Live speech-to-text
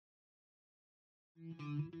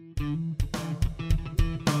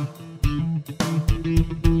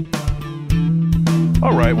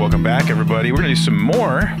All right, welcome back, everybody. We're going to do some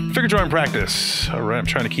more figure drawing practice. All right, I'm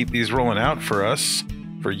trying to keep these rolling out for us,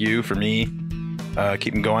 for you, for me.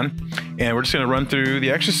 Keep them going. And we're just going to run through the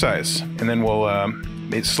exercise, and then we'll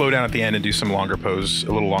slow down at the end and do some longer pose,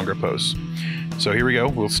 a little longer pose. So here we go.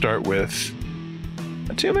 We'll start with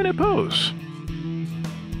a 2-minute pose.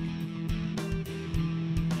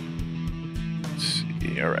 Let's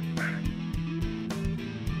see. All right.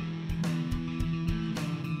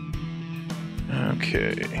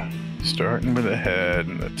 Okay, starting with the head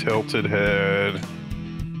and the tilted head.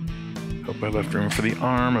 Hope I left room for the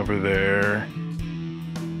arm over there.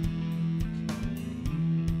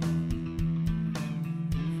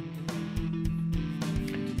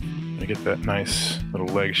 I get that nice little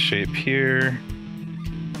leg shape here.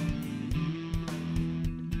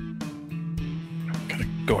 Kind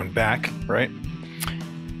of going back, right?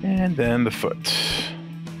 And then the foot.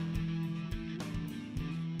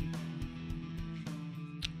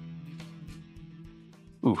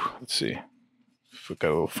 Ooh, let's see. Foot got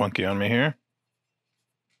a little funky on me here.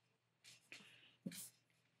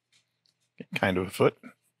 Kind of a foot.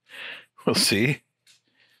 We'll see.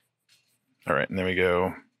 All right, and there we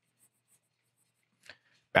go.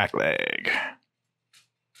 Back leg.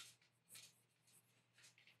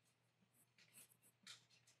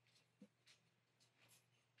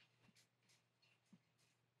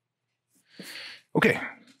 Okay,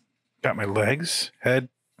 got my legs, head,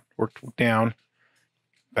 worked down.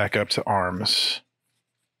 Back up to arms.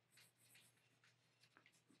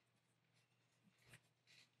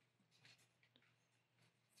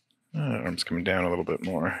 Arms coming down a little bit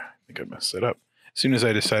more. I think I messed it up. As soon as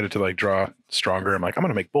I decided to like draw stronger, I'm like, I'm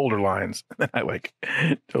gonna make bolder lines. And then I like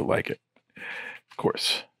don't like it. Of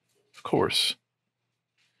course. Of course.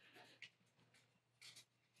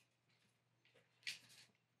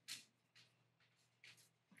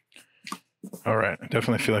 All right. I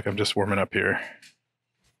definitely feel like I'm just warming up here.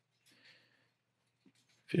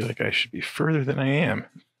 Feel like I should be further than I am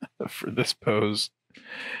for this pose,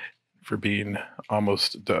 for being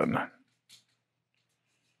almost done.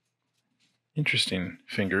 Interesting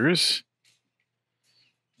fingers.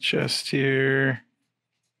 Chest here.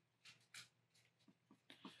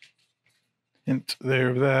 Hint there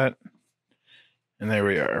of that. And there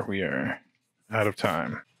we are. We are out of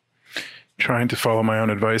time. Trying to follow my own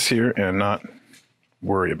advice here and not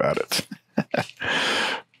worry about it.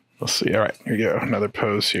 We'll see. All right, here we go. Another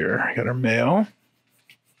pose here. Got our male.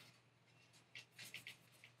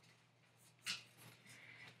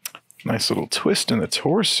 Nice little twist in the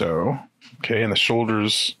torso. Okay, and the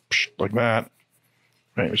shoulders like that.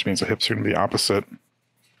 Right, which means the hips are going to be opposite.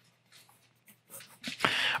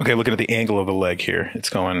 Okay, looking at the angle of the leg here.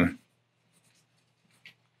 It's going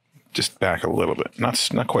just back a little bit.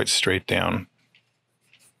 Not quite straight down,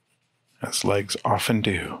 as legs often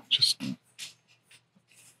do. Just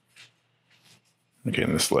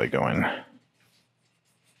getting this leg going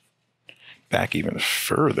back even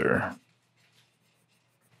further.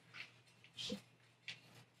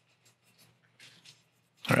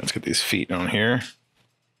 All right, let's get these feet on here.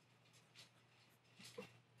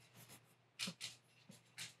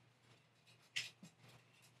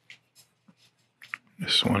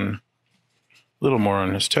 This one a little more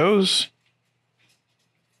on his toes.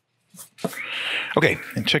 Okay,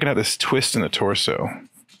 and checking out this twist in the torso.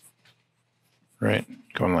 Right,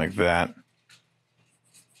 going like that.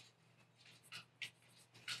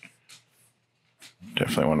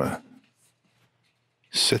 Definitely want to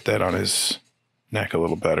sit that on his neck a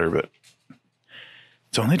little better, but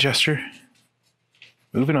it's only a gesture.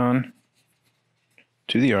 Moving on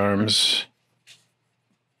to the arms.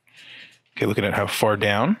 Okay, looking at how far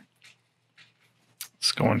down.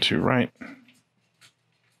 It's going to right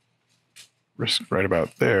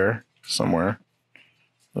about there somewhere.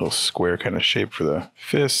 Little square kind of shape for the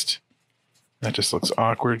fist. That just looks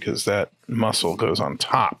awkward because that muscle goes on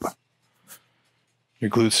top. Your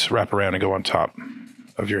glutes wrap around and go on top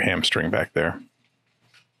of your hamstring back there.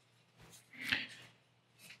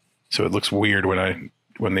 So it looks weird when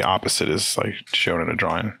the opposite is like shown in a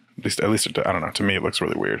drawing. At least I don't know. To me, it looks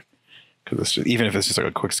really weird because even if it's just like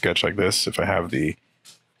a quick sketch like this, if I have the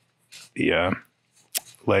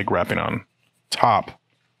leg wrapping on top,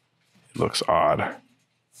 it looks odd.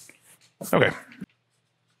 Okay.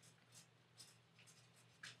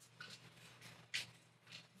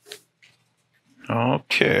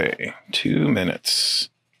 Okay, 2 minutes.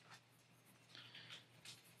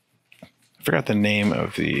 I forgot the name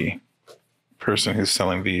of the person who's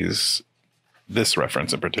selling this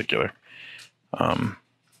reference in particular.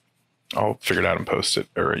 I'll figure it out and post it,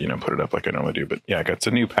 or put it up like I normally do. But yeah, it's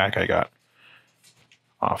a new pack I got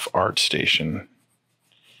off ArtStation.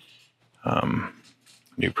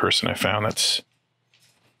 New person I found that's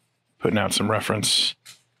putting out some reference.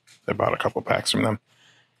 I bought a couple packs from them.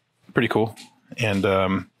 Pretty cool. And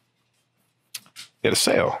they had a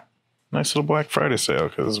sale. Nice little Black Friday sale,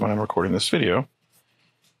 because when I'm recording this video,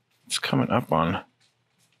 it's coming up on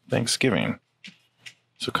Thanksgiving.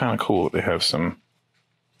 So kind of cool that they have some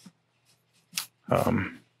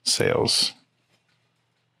sales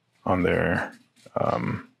on their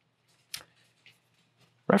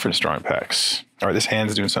reference drawing packs. All right, this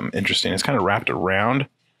hand's doing something interesting. It's kind of wrapped around.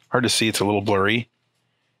 Hard to see. It's a little blurry.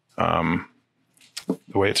 The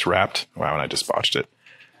way it's wrapped. Wow, and I just botched it.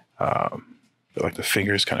 But like the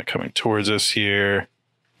fingers kind of coming towards us here.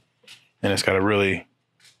 And it's got a really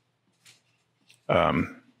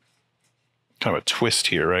kind of a twist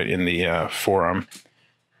here, right, in the forearm.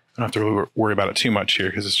 I don't have to really worry about it too much here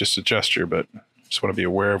because it's just a gesture, but I just want to be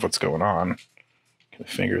aware of what's going on. The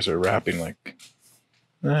fingers are wrapping like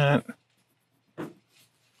that.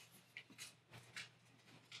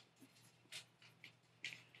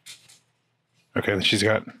 Okay, then she's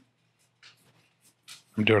got,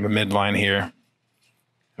 I'm doing the midline here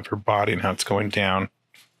of her body and how it's going down.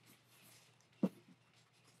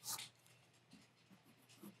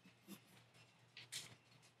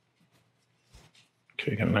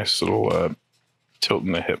 Okay, got a nice little tilt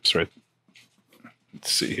in the hips, right?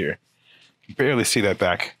 Let's see here. Barely see that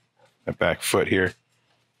back foot here.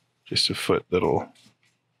 Just a foot little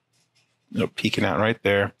peeking out right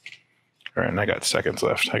there. All right, and I got seconds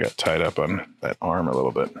left. I got tied up on that arm a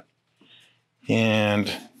little bit.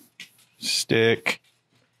 And stick.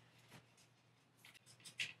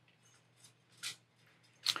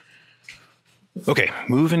 Okay,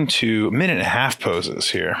 moving to 1.5-minute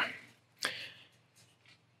poses here.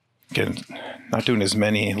 Again, not doing as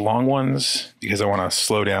many long ones because I want to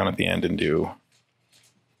slow down at the end and do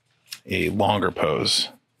a longer pose.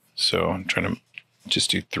 So I'm trying to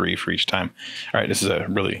just do 3 for each time. All right, this is a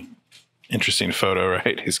really interesting photo,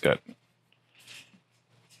 right? He's got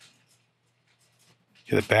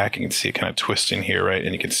the back. You can see it kind of twisting here, right?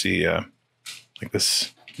 And you can see like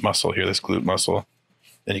this muscle here, this glute muscle.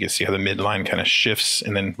 Then you can see how the midline kind of shifts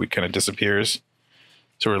and then kind of disappears.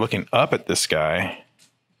 So we're looking up at this guy,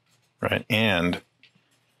 right? And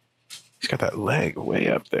he's got that leg way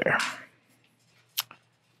up there.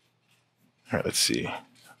 All right, let's see.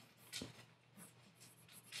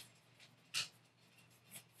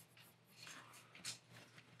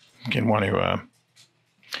 Again, want to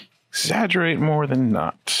exaggerate more than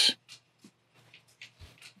not.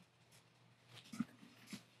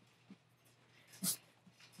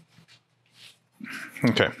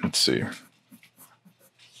 Okay, let's see.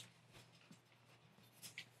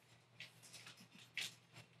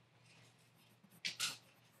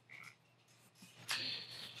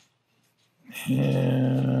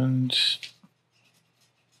 And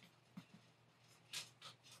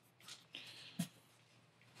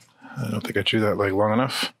I don't think I drew that leg long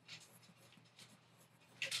enough.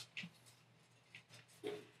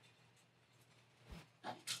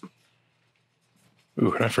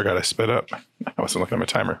 Ooh, I forgot I sped up. I wasn't looking at my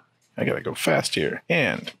timer. I gotta go fast here.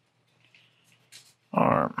 Hand.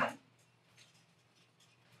 Arm.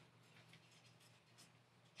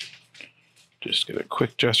 Just get a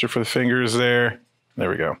quick gesture for the fingers there. There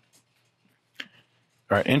we go. All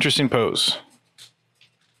right, interesting pose.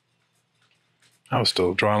 I was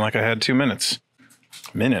still drawing like I had 2 minutes.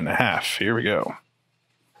 1.5 minutes. Here we go.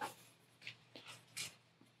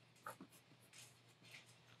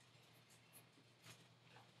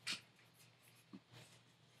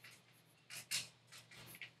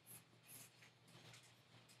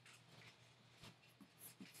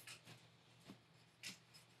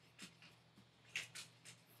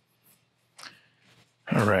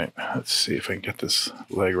 All right, let's see if I can get this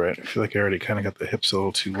leg right. I feel like I already kind of got the hips a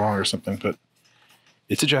little too long or something, but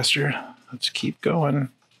it's a gesture. Let's keep going.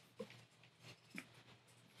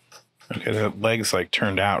 Okay, the leg's like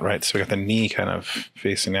turned out, right? So we got the knee kind of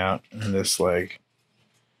facing out and this leg,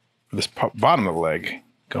 this bottom of the leg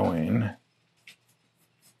going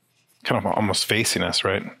kind of almost facing us,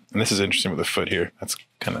 right? And this is interesting with the foot here. That's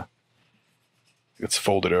kind of, it's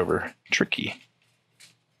folded over. Tricky.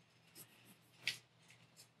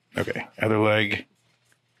 Okay, other leg.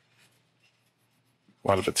 A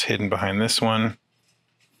lot of it's hidden behind this one.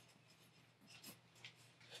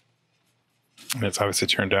 And it's obviously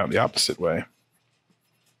turned out the opposite way.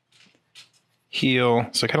 Heel.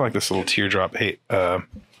 So kind of like this little teardrop shape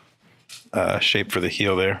for the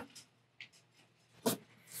heel there.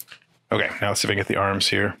 Okay, now let's see if I can get the arms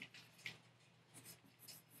here.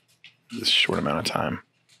 this short amount of time.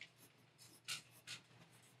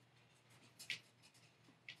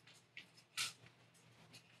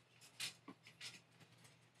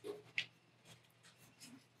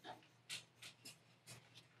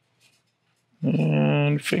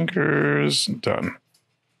 And fingers done.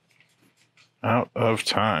 Out of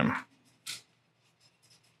time.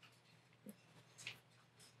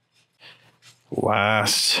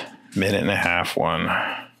 Last minute and a half one.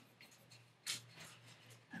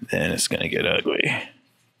 Then it's going to get ugly.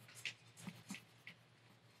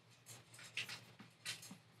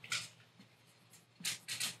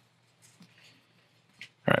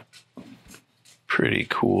 All right. Pretty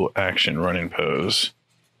cool action running pose.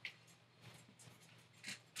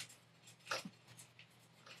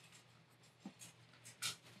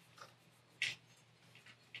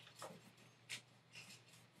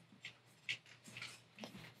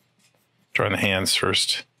 Drawing the hands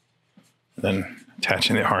first, then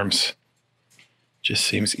attaching the arms. Just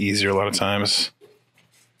seems easier a lot of times.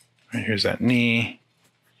 Right, here's that knee.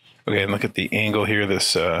 Okay, and look at the angle here.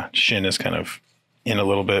 This shin is kind of in a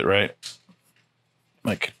little bit, right?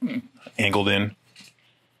 Like angled in.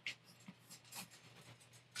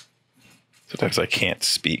 Sometimes I can't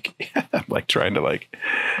speak. I'm like trying to like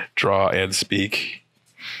draw and speak,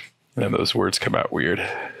 and then those words come out weird.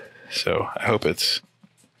 So I hope it's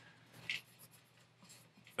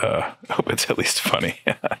at least funny.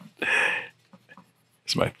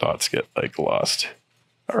 As my thoughts get like lost.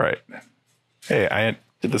 All right. Hey, I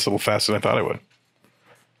did this a little faster than I thought I would.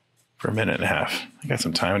 For a minute and a half. I got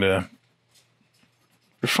some time to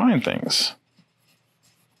refine things.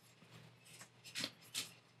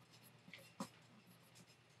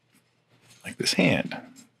 Like this hand.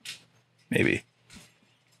 Maybe.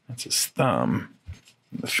 That's his thumb.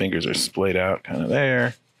 The fingers are splayed out kind of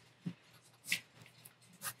there.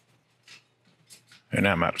 And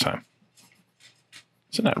now I'm out of time.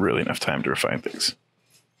 So not really enough time to refine things.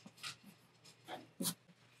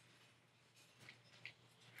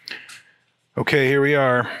 Okay, here we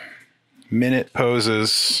are. Minute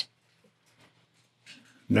poses.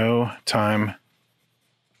 No time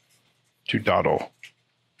to dawdle.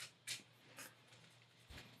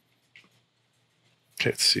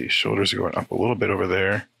 Okay, let's see. Shoulders are going up a little bit over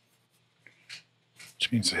there,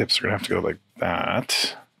 which means the hips are going to have to go like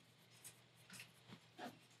that.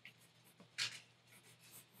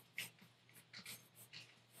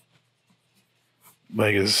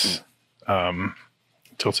 Leg is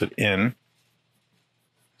tilted in.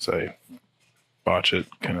 So I botch it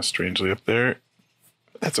kind of strangely up there.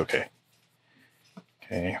 But that's okay.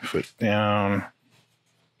 Okay, foot down.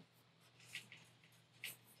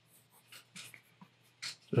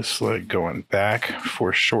 This leg going back,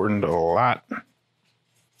 foreshortened a lot.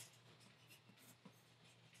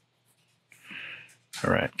 All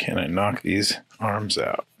right, can I knock these arms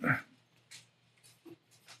out?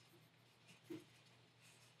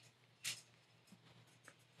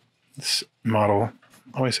 This model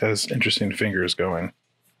always has interesting fingers going.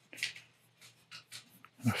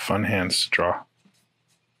 Fun hands to draw.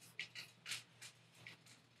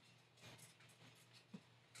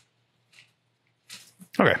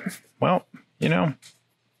 Okay, well, you know,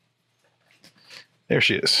 there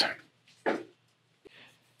she is.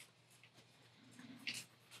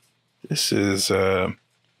 This is, I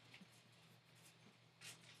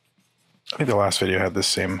think the last video had this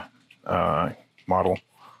same model.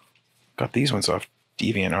 Got these ones off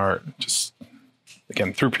DeviantArt, just,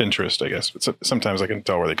 again, through Pinterest, I guess. But sometimes I can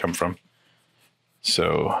tell where they come from.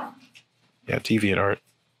 So, yeah, DeviantArt.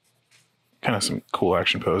 Kind of some cool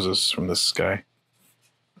action poses from this guy.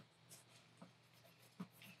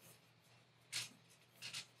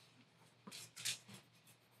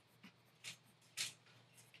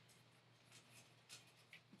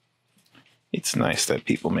 It's nice that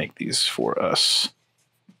people make these for us.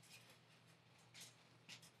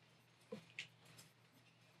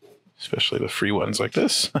 Especially the free ones like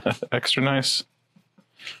this. Extra nice.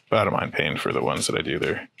 But I don't mind paying for the ones that I do.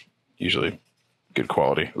 They're usually good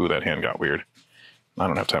quality. Ooh, that hand got weird. I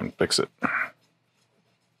don't have time to fix it.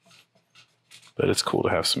 But it's cool to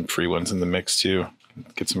have some free ones in the mix too.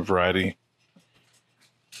 Get some variety.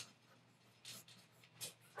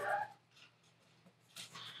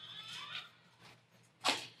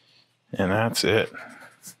 And that's it.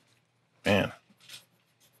 Man.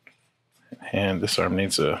 And this arm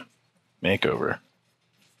needs a makeover.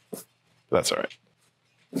 That's all right.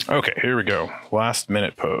 Okay, here we go. Last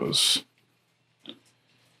minute pose.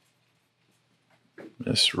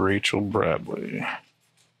 Miss Rachel Bradley.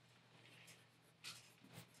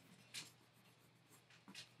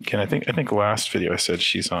 Again, I think last video I said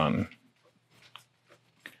she's on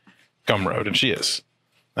Gumroad, and she is.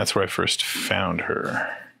 That's where I first found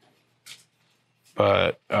her.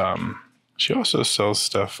 But she also sells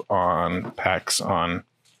stuff on packs on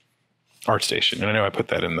ArtStation, and I know I put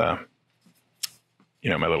that in the,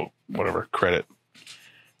 my little whatever credit.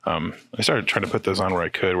 I started trying to put those on where I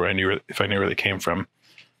could, where I knew if I knew where they came from,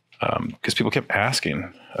 because people kept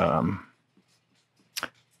asking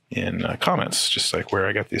in comments, just like where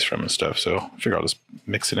I got these from and stuff. So I figure I'll just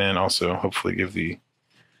mix it in. Also, hopefully give the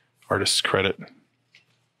artist credit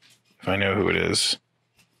if I know who it is.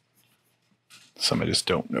 Some I just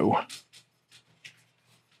don't know.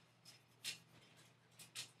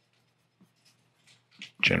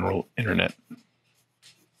 General internet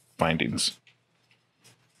findings.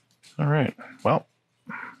 All right. Well,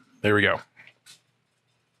 there we go.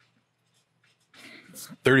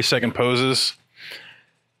 30-second poses.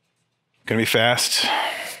 Gonna be fast.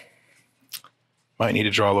 Might need to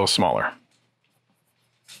draw a little smaller.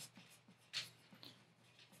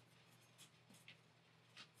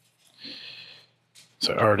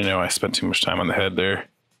 So I already know I spent too much time on the head there,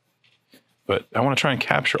 but I want to try and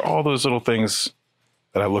capture all those little things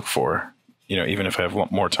that I look for, even if I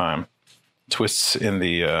have more time. Twists in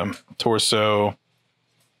the torso,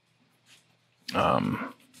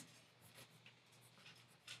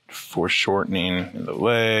 foreshortening in the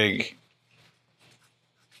leg,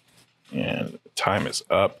 and time is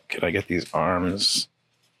up. Could I get these arms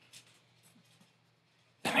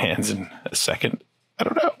and hands in a second? I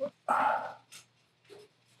don't know.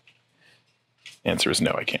 Answer is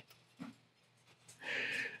no, I can't.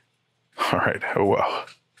 All right, oh well.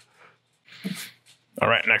 All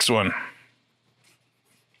right, next one.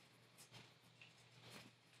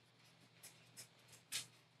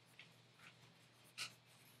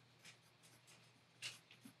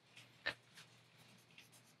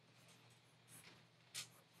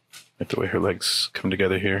 Like the way her legs come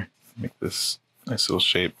together here, make this nice little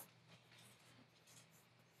shape.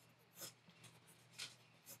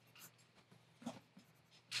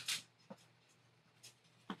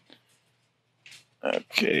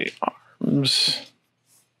 Okay, arms.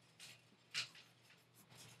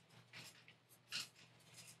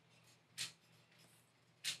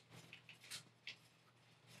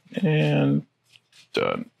 And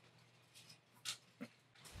done.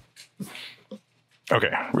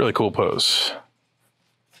 Okay, really cool pose.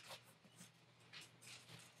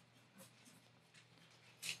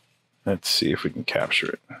 Let's see if we can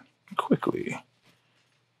capture it quickly.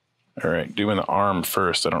 All right, doing the arm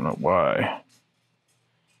first. I don't know why.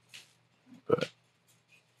 But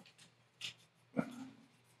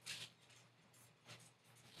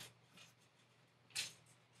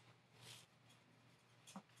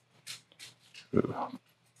ooh.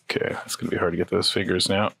 Okay, it's going to be hard to get those fingers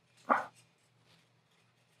now.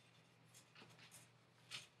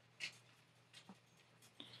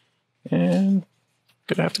 And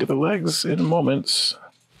gonna have to get the legs in moments.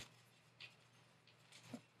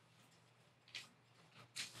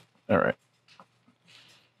 All right.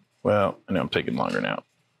 Well, I know I'm taking longer now.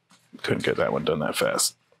 Couldn't get that one done that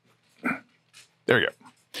fast. There we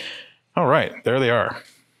go. All right, there they are.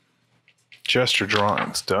 Gesture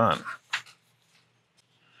drawings done.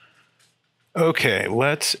 Okay,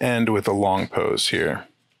 let's end with a long pose here.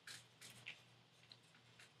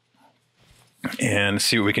 And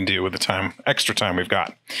see what we can do with the extra time we've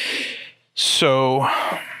got. So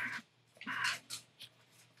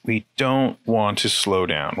we don't want to slow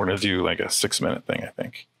down. We're going to do like a 6-minute thing, I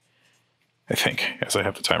think. As I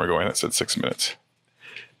have the timer going, that said 6 minutes.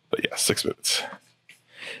 But yeah, 6 minutes.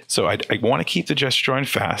 So I want to keep the gesture drawing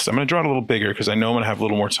fast. I'm going to draw it a little bigger because I know I'm going to have a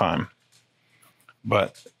little more time.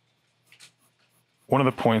 But one of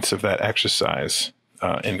the points of that exercise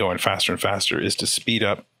in going faster and faster is to speed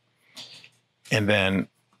up and then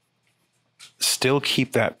still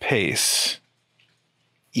keep that pace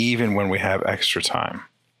even when we have extra time.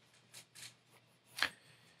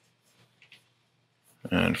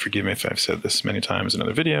 And forgive me if I've said this many times in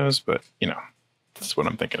other videos, but that's what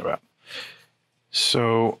I'm thinking about.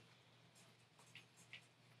 So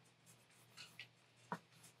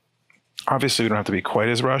obviously we don't have to be quite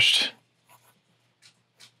as rushed,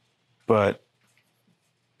 but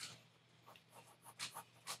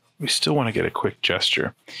we still want to get a quick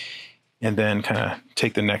gesture and then kind of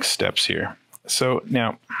take the next steps here. So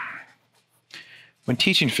now, when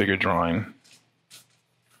teaching figure drawing,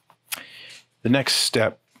 the next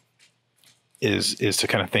step is to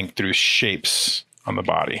kind of think through shapes on the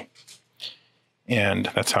body.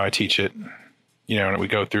 And that's how I teach it. And we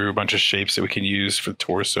go through a bunch of shapes that we can use for the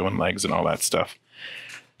torso and legs and all that stuff.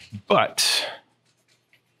 But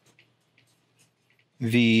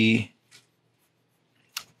the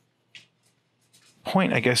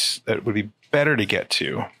point, I guess, that would be better to get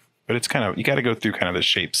to, but it's kind of, you got to go through kind of the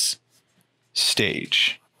shapes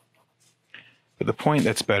stage. But the point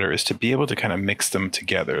that's better is to be able to kind of mix them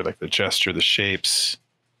together, like the gesture, the shapes,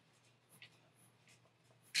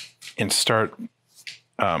 and start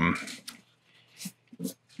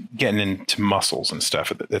getting into muscles and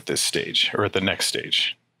stuff at this stage or at the next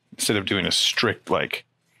stage, instead of doing a strict like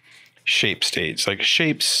shape stage. Like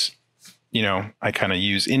shapes, you know, I kind of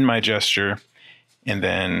use in my gesture, and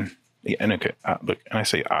then, and okay, look, and I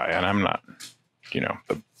say I, and I'm not, you know,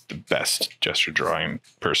 the best gesture drawing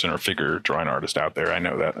person or figure drawing artist out there. I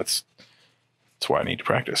know that. That's why I need to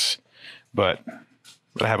practice. But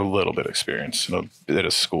I have a little bit of experience, a bit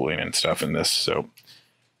of schooling and stuff in this. So,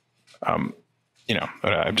 you know,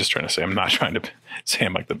 I'm just trying to say, I'm not trying to say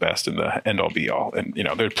I'm like the best and the end all be all. And, you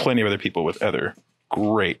know, there are plenty of other people with other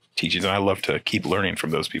great teachings, and I love to keep learning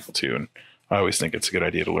from those people too. And I always think it's a good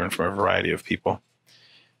idea to learn from a variety of people.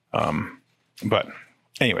 But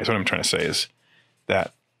anyways, what I'm trying to say is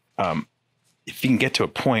that if you can get to a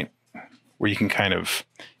point where you can kind of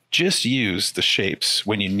just use the shapes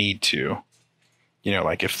when you need to, you know,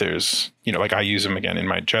 like if there's, you know, like I use them again in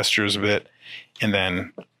my gestures a bit, and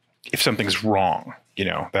then if something's wrong, you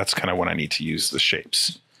know, that's kind of when I need to use the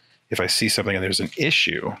shapes. If I see something and there's an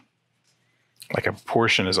issue, like a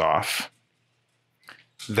proportion is off,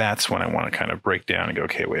 that's when I want to kind of break down and go,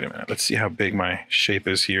 okay, wait a minute, let's see how big my shape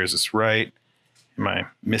is here. Is this right? Am I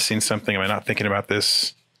missing something? Am I not thinking about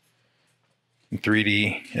this in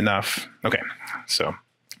 3D enough? Okay, so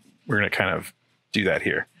we're going to kind of do that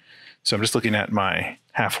here. So I'm just looking at my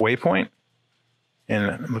halfway point, and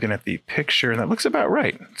I'm looking at the picture, and that looks about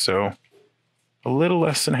right. So a little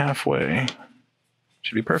less than halfway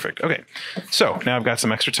should be perfect. Okay, so now I've got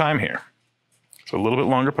some extra time here. So a little bit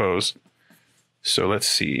longer pose. So let's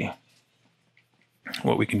see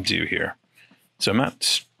what we can do here. So I'm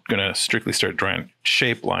not going to strictly start drawing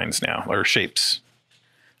shape lines now, or shapes.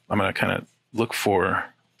 I'm going to kind of look for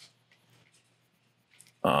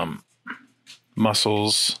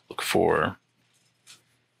muscles, look for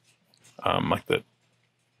like the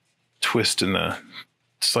twist in the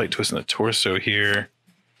slight twist in the torso here,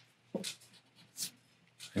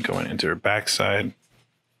 and going into her backside.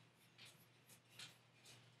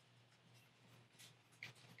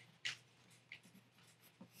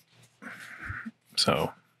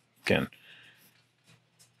 So again,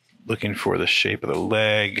 looking for the shape of the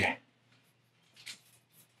leg.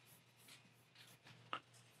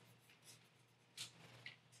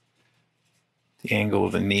 The angle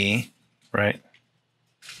of the knee, right?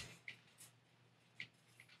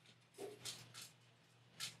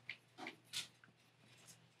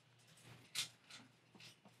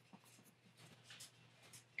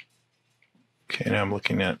 Okay, now I'm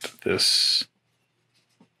looking at this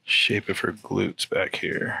shape of her glutes back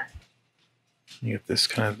here. You get this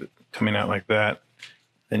kind of coming out like that.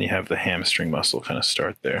 Then you have the hamstring muscle kind of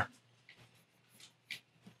start there.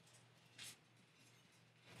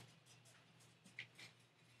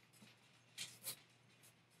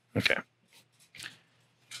 Okay.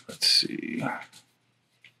 Let's see. I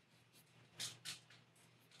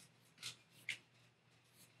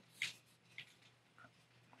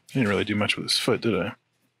didn't really do much with his foot, did I?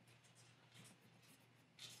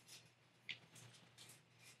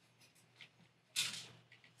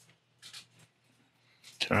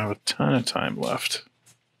 I have a ton of time left.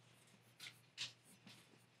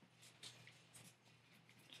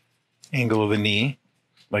 Angle of the knee,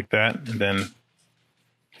 like that, and then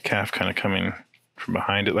the calf kind of coming from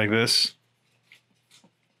behind it like this.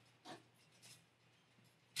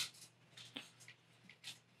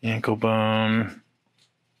 Ankle bone.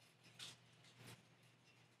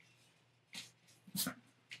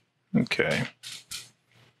 Okay.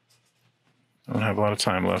 I don't have a lot of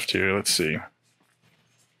time left here. Let's see.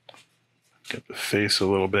 Get the face a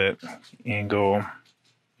little bit. Angle.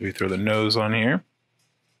 Maybe throw the nose on here.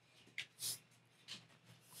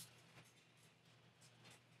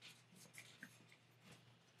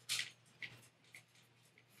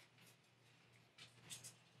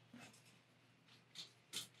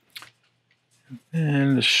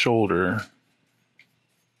 And the shoulder.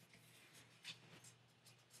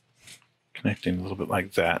 Connecting a little bit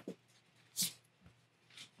like that.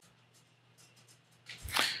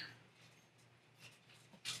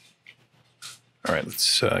 All right,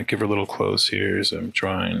 let's give her a little close here as I'm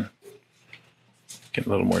drawing. Get a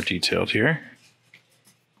little more detailed here.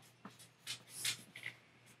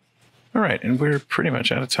 All right, and we're pretty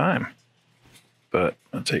much out of time. But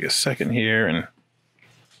I'll take a second here and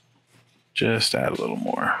just add a little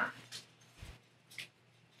more.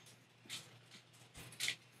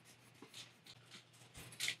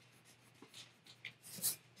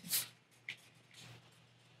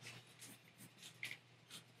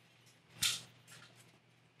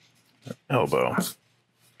 elbow.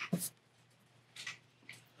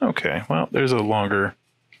 Okay, well, there's a longer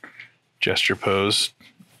gesture pose.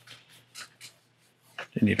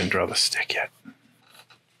 Didn't even draw the stick yet.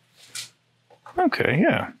 Okay,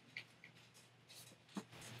 yeah.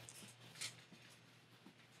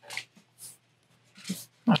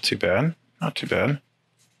 Not too bad. Not too bad.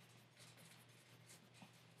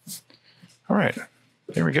 All right,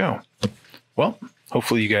 there we go. Well,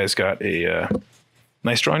 hopefully you guys got a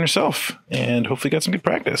nice drawing yourself, and hopefully got some good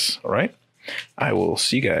practice. All right, I will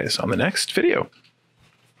see you guys on the next video.